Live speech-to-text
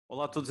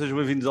Olá a todos, sejam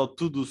bem-vindos ao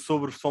Tudo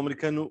sobre Futebol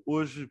Americano,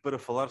 hoje para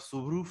falar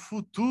sobre o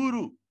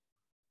futuro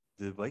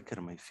de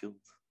Baker Mayfield.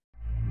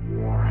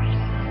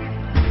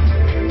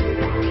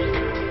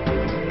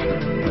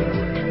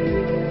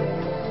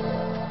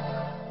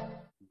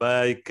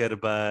 Baker,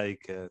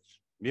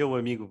 meu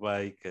amigo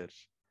Baker,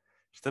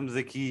 estamos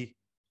aqui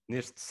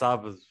neste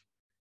sábado,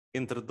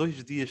 entre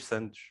dois dias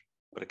santos,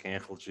 para quem é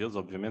religioso,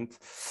 obviamente,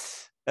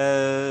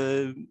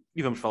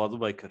 e vamos falar do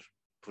Baker,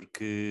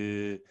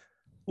 porque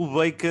o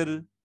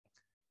Baker,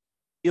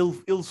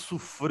 ele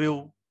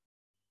sofreu.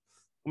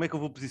 Como é que eu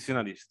vou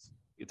posicionar isto?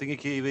 Eu tenho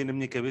aqui a ideia na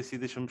minha cabeça e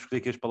deixa-me escolher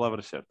aqui as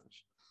palavras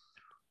certas.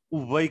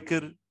 O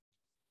Baker,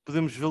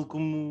 podemos vê-lo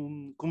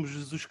como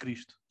Jesus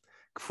Cristo,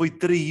 que foi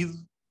traído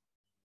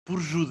por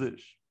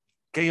Judas.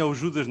 Quem é o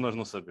Judas nós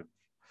não sabemos.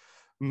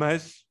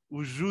 Mas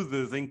o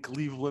Judas em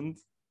Cleveland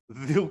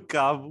deu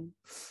cabo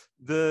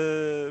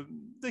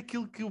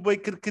daquilo que o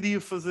Baker queria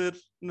fazer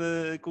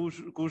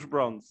com os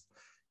Browns.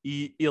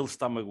 E ele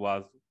está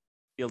magoado.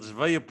 Eles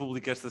veio a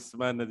público esta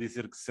semana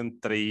dizer que se sente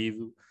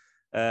traído,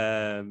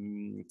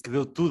 que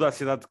deu tudo à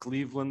cidade de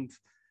Cleveland,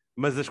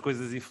 mas as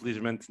coisas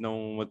infelizmente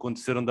não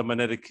aconteceram da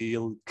maneira que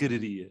ele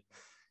quereria.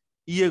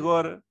 E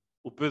agora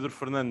o Pedro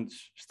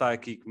Fernandes está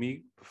aqui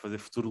comigo para fazer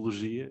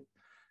futurologia.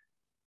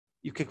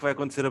 E o que é que vai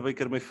acontecer a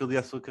Baker Mayfield e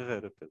à sua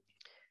carreira, Pedro?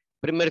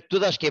 Primeiro que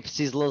tudo, acho que é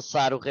preciso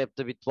lançar o repto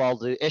habitual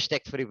de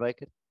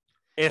 #FreeBaker.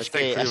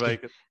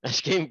 #FreeBaker.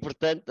 Acho que é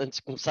importante, antes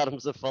de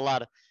começarmos a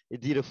falar e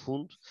de ir a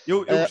fundo.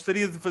 Eu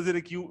gostaria de fazer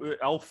aqui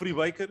ao Free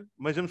Baker,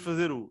 mas vamos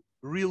fazer o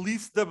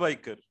Release da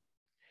Baker.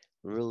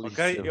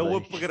 Ok? É o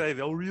upgrade,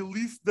 é o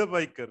Release da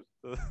Baker.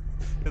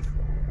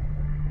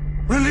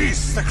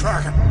 Release the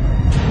Kraken!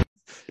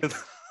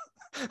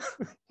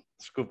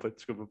 Desculpa,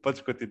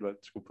 podes continuar,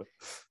 desculpa.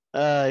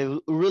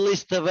 O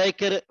Release da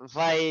Baker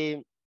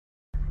vai...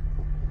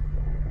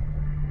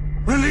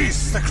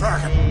 Release the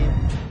Kraken!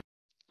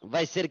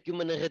 Vai ser aqui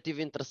uma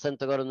narrativa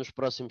interessante agora nos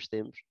próximos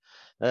tempos.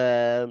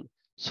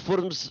 Se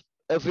formos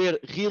a ver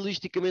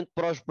realisticamente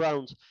para os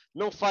Browns,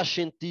 não faz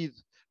sentido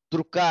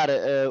trocar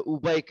o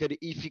Baker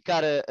e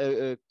ficar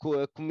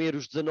a comer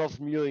os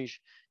 19 milhões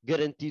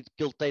garantido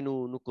que ele tem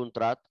no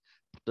contrato.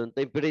 Portanto,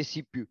 em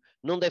princípio,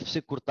 não deve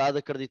ser cortado,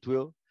 acredito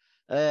eu.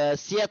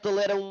 Seattle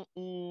era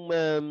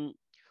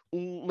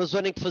uma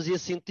zona em que fazia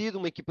sentido,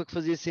 uma equipa que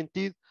fazia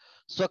sentido,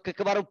 só que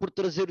acabaram por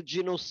trazer o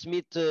Geno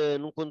Smith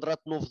num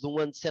contrato novo de 1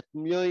 ano de 7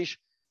 milhões,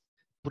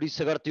 por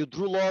isso agora tem o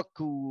Drew Lock,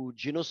 o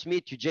Geno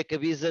Smith e o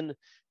Jacob Eason.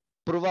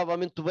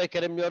 Provavelmente o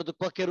Baker é melhor do que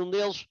qualquer um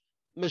deles,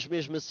 mas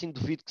mesmo assim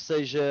duvido que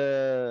seja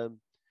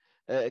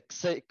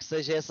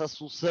essa a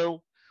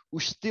solução.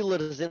 Os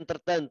Steelers,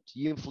 entretanto,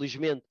 e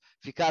infelizmente,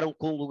 ficaram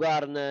com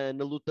lugar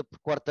na luta por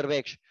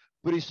quarterbacks,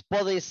 por isso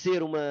podem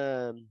ser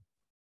uma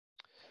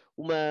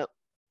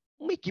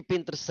equipa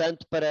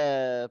interessante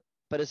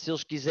para se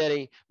eles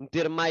quiserem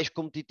meter mais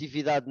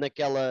competitividade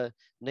naquela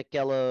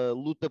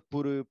luta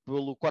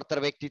pelo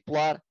quarterback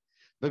titular.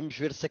 Vamos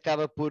ver se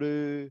acaba por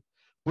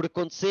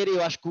acontecer.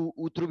 Eu acho que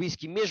o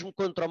Trubisky, mesmo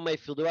contra o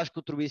Mayfield, eu acho que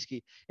o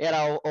Trubisky era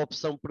a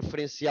opção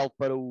preferencial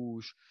para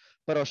os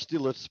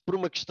Steelers por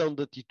uma questão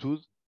de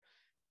atitude,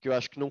 que eu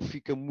acho que não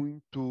fica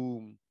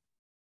muito...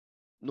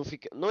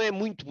 Não é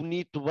muito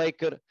bonito o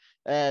Baker.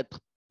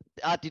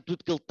 A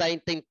atitude que ele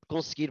tem de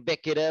conseguir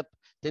back it up,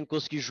 tem de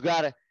conseguir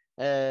jogar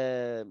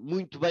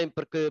muito bem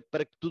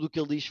para que tudo o que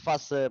ele diz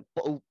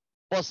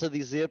possa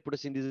dizer, por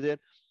assim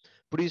dizer.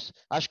 Por isso,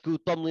 acho que o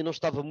Tomlin não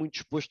estava muito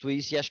disposto a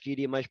isso e acho que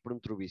iria mais para um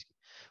Trubisky.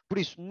 Por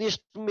isso,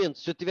 neste momento,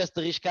 se eu tivesse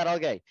de arriscar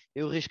alguém,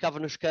 eu arriscava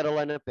nos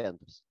Carolina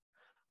Panthers.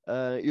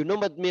 Eu não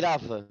me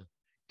admirava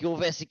que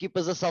houvesse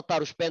equipas a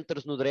saltar os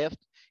Panthers no draft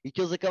e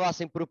que eles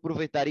acabassem por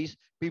aproveitar isso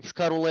para ir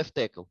buscar um left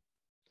tackle.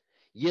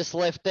 E esse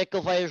left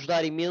tackle vai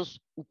ajudar imenso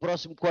o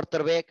próximo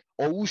quarterback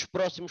ou os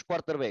próximos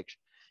quarterbacks.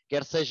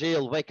 Quer seja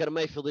ele Baker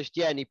Mayfield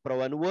este ano e para o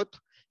ano outro,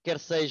 quer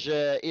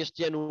seja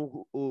este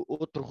ano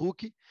outro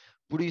rookie.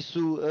 Por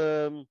isso,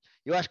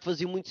 eu acho que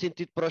fazia muito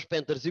sentido para os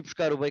Panthers ir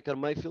buscar o Baker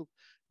Mayfield,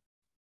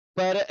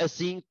 para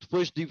assim,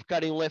 depois de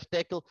buscarem um left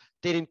tackle,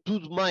 terem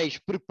tudo mais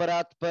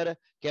preparado para,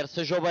 quer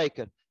seja o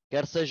Baker,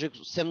 quer seja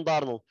o Sam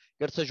Darnold,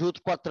 quer seja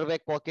outro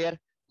quarterback qualquer,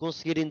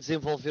 conseguirem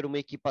desenvolver uma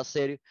equipa a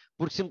sério,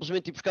 porque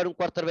simplesmente ir buscar um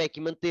quarterback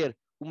e manter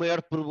o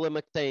maior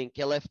problema que têm,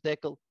 que é left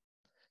tackle,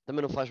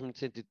 também não faz muito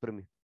sentido para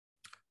mim.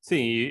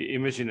 Sim,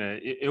 imagina,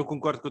 eu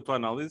concordo com a tua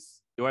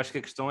análise. Eu acho que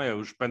a questão é,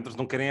 os Panthers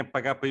não querem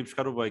pagar para ir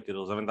buscar o Baker.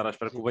 Eles devem estar à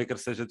espera que o Baker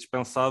seja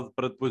dispensado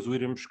para depois o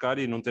irem buscar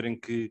e não terem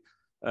que,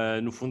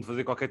 no fundo,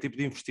 fazer qualquer tipo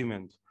de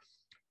investimento.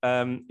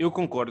 Eu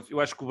concordo. Eu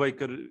acho que o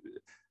Baker...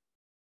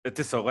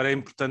 Atenção, agora é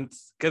importante,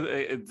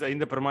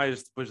 ainda para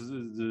mais depois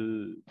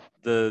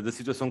da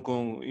situação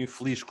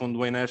infeliz com o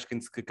Dwayne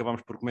Haskins, que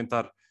acabámos por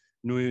comentar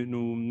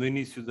no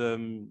início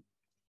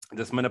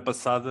da semana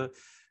passada.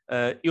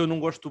 Eu não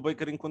gosto do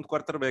Baker enquanto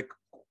quarterback.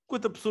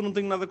 Enquanto a pessoa não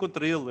tenho nada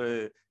contra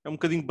ele. É um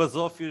bocadinho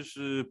basófias,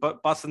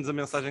 passa-nos a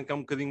mensagem que é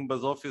um bocadinho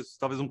basófias,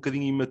 talvez um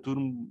bocadinho imaturo,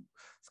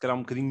 se calhar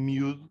um bocadinho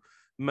miúdo,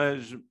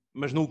 mas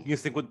não o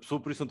conheço enquanto pessoa,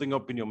 por isso não tenho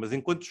opinião. Mas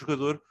enquanto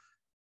jogador,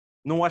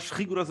 não acho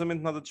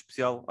rigorosamente nada de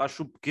especial.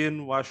 Acho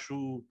pequeno,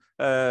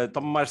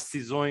 toma mais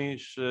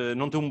decisões,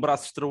 não tem um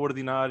braço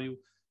extraordinário.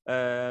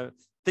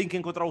 Tem que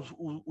encontrar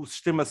o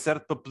sistema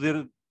certo para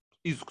poder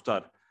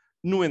executar.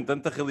 No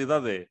entanto, a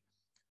realidade é,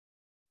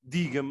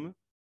 diga-me,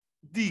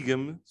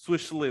 Sua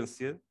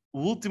Excelência, o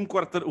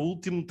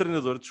último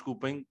treinador,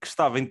 desculpem, que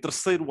estava em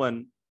terceiro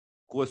ano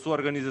com a sua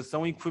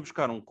organização e que foi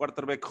buscar um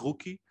quarterback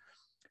rookie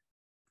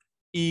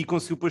e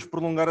conseguiu depois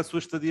prolongar a sua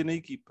estadia na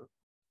equipa.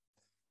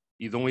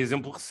 E dou um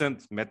exemplo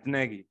recente, Matt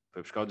Nagy,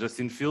 foi buscar o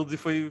Justin Fields e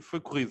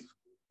foi corrido.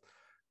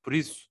 Por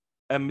isso,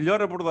 a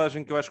melhor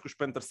abordagem que eu acho que os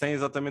Panthers têm é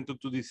exatamente o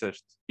que tu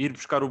disseste. Ir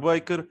buscar o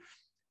Baker,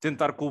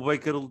 tentar com o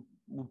Baker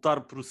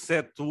lutar por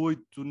 7,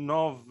 8,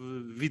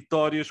 9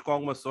 vitórias com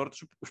alguma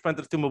sorte. Os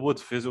Panthers têm uma boa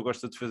defesa, eu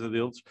gosto da defesa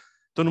deles.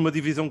 Estão numa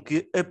divisão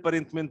que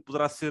aparentemente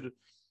poderá ser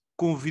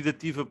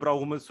convidativa para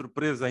alguma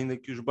surpresa, ainda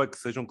que os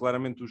Bucks sejam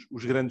claramente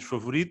os grandes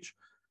favoritos.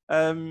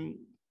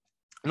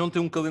 Não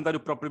tem um calendário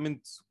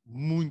propriamente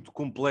muito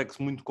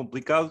complexo, muito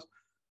complicado,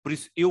 por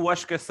isso eu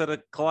acho que essa era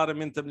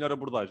claramente a melhor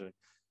abordagem.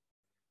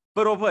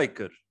 Para o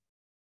Baker,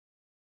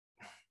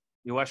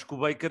 eu acho que o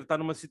Baker está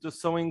numa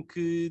situação em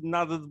que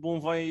nada de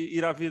bom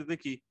irá vir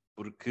daqui,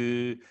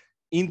 porque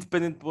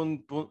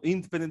independentemente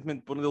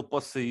de onde ele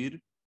possa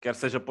ir, quer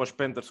seja para os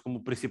Panthers como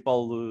a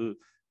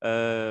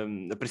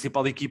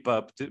principal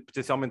equipa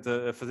potencialmente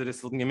a fazer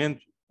esse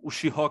alinhamento, os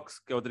Seahawks,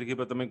 que é outra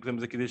equipa também que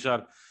podemos aqui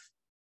deixar,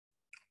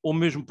 ou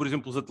mesmo, por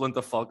exemplo, os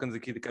Atlanta Falcons,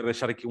 aqui quero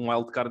deixar aqui um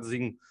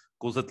wildcardzinho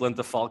com os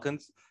Atlanta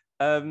Falcons,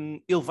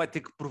 ele vai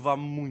ter que provar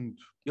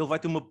muito, ele vai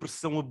ter uma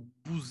pressão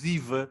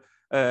abusiva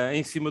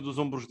em cima dos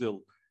ombros dele.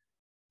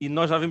 E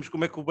nós já vimos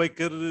como é que o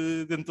Baker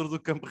dentro do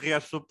campo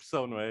reage sob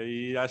pressão, não é?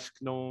 E acho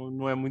que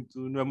não é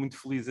muito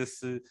feliz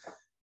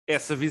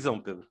essa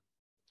visão, Pedro.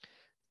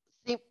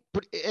 Sim,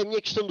 a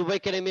minha questão do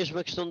Baker é mesmo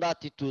a questão da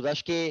atitude.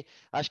 Acho que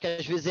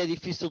às vezes é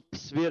difícil de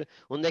perceber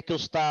onde é que ele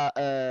está...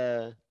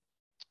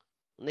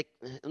 onde é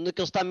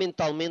que ele está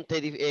mentalmente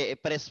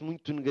parece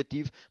muito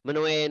negativo, mas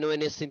não é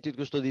nesse sentido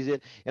que eu estou a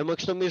dizer. É uma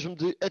questão mesmo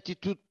de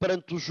atitude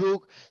perante o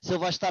jogo, se ele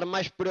vai estar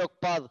mais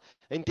preocupado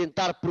em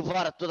tentar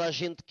provar a toda a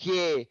gente que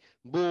é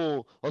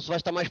bom, ou se vai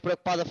estar mais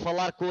preocupado a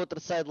falar com outra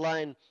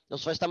sideline, ou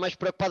se vai estar mais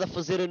preocupado a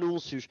fazer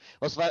anúncios,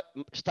 ou se vai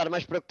estar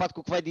mais preocupado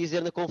com o que vai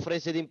dizer na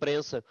conferência de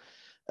imprensa.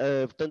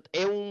 Portanto,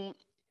 é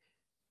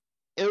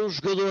um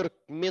jogador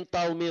que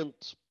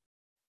mentalmente,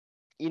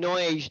 e não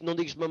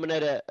digo isto de uma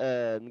maneira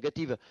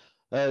negativa,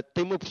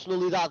 tem uma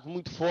personalidade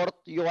muito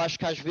forte e eu acho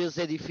que às vezes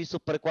é difícil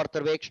para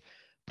quarterbacks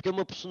porque é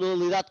uma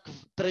personalidade que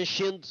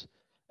transcende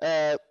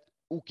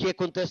o que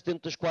acontece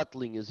dentro das quatro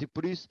linhas e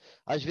por isso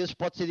às vezes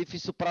pode ser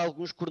difícil para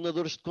alguns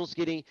coordenadores de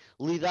conseguirem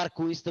lidar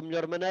com isso da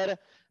melhor maneira.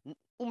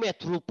 O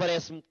Matt Rhule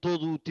parece-me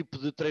todo o tipo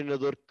de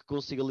treinador que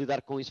consiga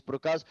lidar com isso por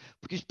acaso,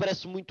 porque isto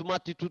parece muito uma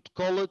atitude de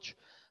college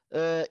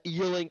e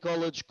ele em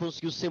college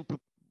conseguiu sempre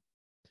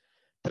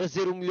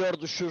trazer o melhor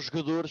dos seus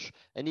jogadores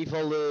a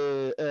nível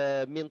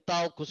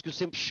mental, conseguiu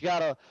sempre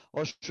chegar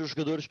aos seus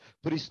jogadores,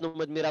 por isso não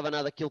me admirava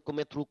nada que ele com o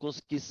Matt Rhule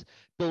conseguisse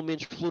pelo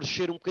menos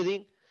florescer um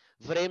bocadinho.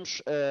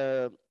 Veremos,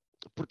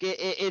 porque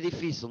é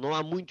difícil, não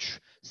há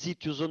muitos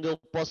sítios onde ele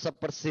possa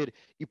aparecer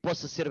e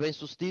possa ser bem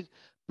sucedido.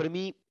 Para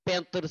mim,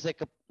 Panthers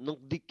não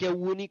digo que é o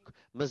único,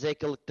 mas é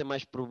aquele que tem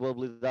mais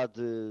probabilidade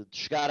de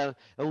chegar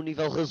a um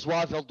nível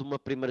razoável de uma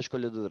primeira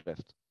escolha do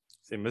draft.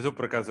 Sim, mas eu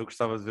por acaso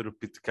gostava de ver o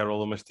Pete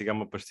Carroll a mastigar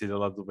uma pastilha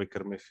lá do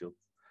Baker Mayfield.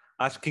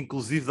 Acho que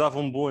inclusive dava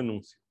um bom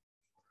anúncio.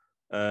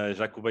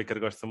 Já que o Baker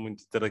gosta muito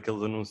de ter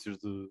aqueles anúncios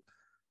do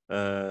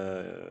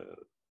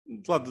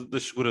lado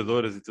das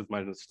seguradoras e tudo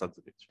mais nos Estados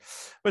Unidos.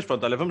 Mas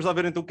pronto, olha, vamos lá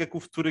ver então o que é que o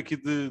futuro aqui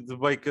de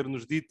Baker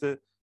nos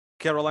dita.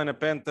 Carolina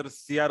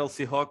Panthers, Seattle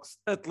Seahawks,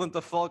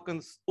 Atlanta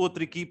Falcons,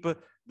 outra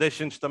equipa.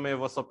 Deixem-nos também a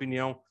vossa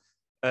opinião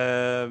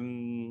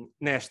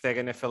na hashtag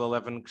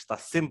NFL11, que está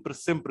sempre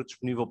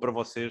disponível para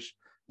vocês,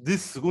 de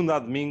segunda a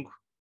domingo,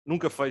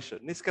 nunca fecha,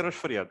 nem sequer aos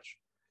feriados.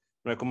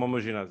 Não é como ao meu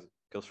ginásio,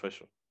 que eles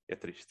fecham. É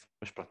triste,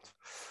 mas pronto.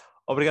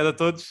 Obrigado a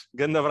todos,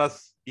 grande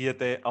abraço e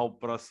até ao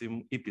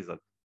próximo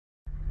episódio.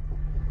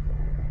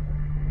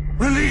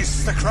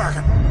 Release the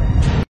Kraken!